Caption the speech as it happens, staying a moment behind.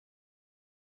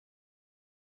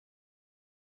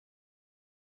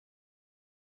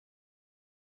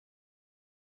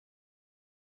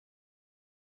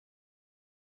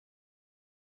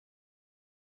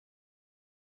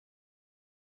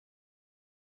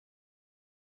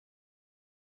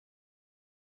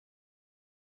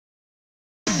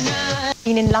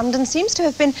In London seems to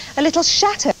have been a little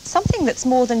shattered, something that's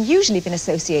more than usually been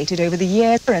associated over the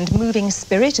years and moving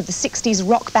spirit of the 60s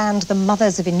rock band The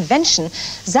Mothers of Invention.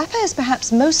 Zappa is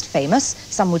perhaps most famous,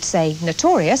 some would say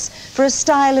notorious, for a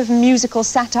style of musical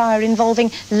satire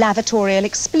involving lavatorial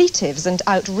expletives and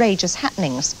outrageous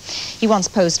happenings. He once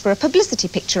posed for a publicity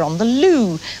picture on the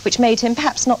loo, which made him,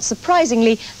 perhaps not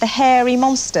surprisingly, the hairy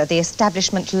monster the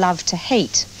establishment loved to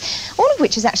hate. All of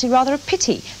which is actually rather a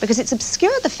pity, because it's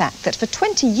obscured the fact that for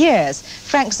 20 years,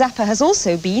 Frank Zappa has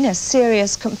also been a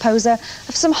serious composer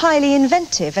of some highly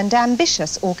inventive and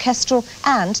ambitious orchestral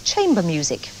and chamber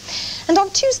music. And on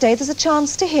Tuesday, there's a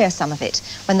chance to hear some of it,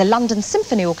 when the London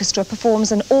Symphony Orchestra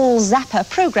performs an all-Zappa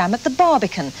programme at the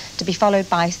Barbican, to be followed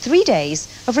by 3 days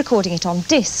of recording it on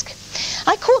disc.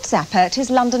 I caught Zappa at his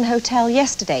London hotel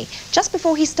yesterday, just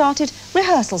before he started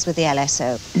rehearsals with the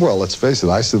LSO. Well, let's face it,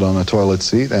 I sit on a toilet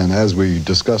seat, and as we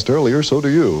discussed earlier, so do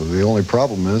you. The only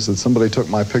problem is that somebody took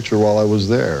my picture while I was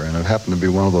there, and it happened to be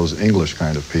one of those English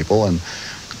kind of people, and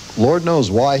Lord knows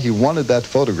why he wanted that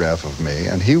photograph of me,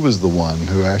 and he was the one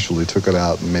who actually took it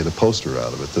out and made a poster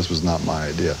out of it. This was not my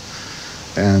idea.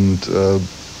 And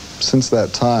since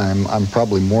that time, I'm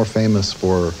probably more famous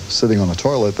for sitting on a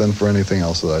toilet than for anything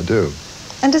else that I do.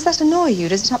 And does that annoy you?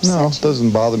 Does it upset you? No, it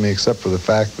doesn't bother me, except for the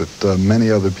fact that many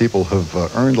other people have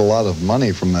earned a lot of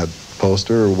money from that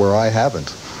poster where I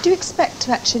haven't. Do you expect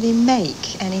to actually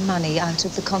make any money out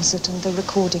of the concert and the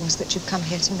recordings that you've come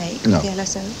here to make with the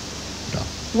LSO? No.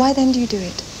 Why then do you do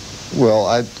it? Well,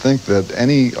 I think that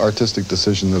any artistic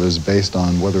decision that is based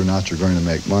on whether or not you're going to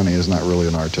make money is not really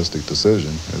an artistic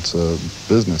decision. It's a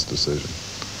business decision.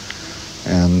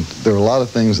 And there are a lot of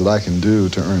things that I can do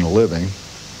to earn a living,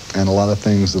 and a lot of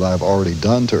things that I've already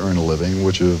done to earn a living,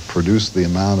 which have produced the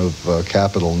amount of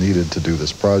capital needed to do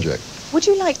this project. Would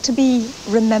you like to be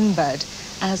remembered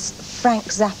as Frank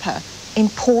Zappa,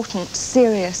 important,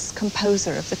 serious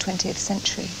composer of the 20th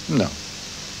century? No.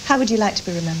 How would you like to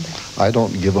be remembered? I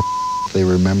don't give a if they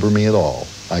remember me at all.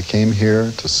 I came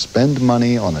here to spend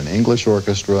money on an English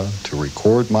orchestra, to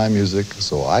record my music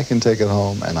so I can take it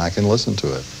home and I can listen to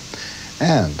it.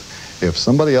 And if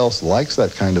somebody else likes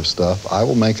that kind of stuff, I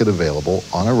will make it available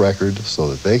on a record so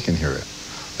that they can hear it.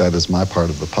 That is my part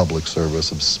of the public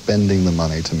service of spending the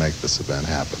money to make this event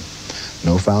happen.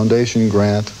 No foundation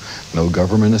grant, no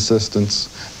government assistance,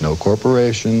 no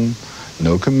corporation,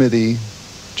 no committee,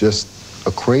 just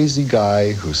a crazy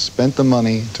guy who spent the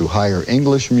money to hire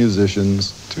English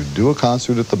musicians to do a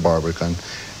concert at the Barbican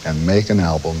and make an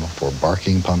album for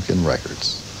Barking Pumpkin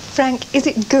Records. Frank, is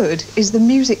it good? Is the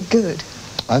music good?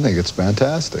 I think it's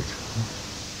fantastic.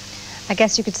 I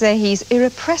guess you could say he's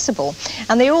irrepressible.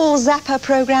 And the All Zappa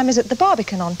programme is at the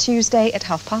Barbican on Tuesday at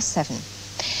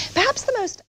 7:30. Perhaps the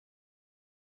most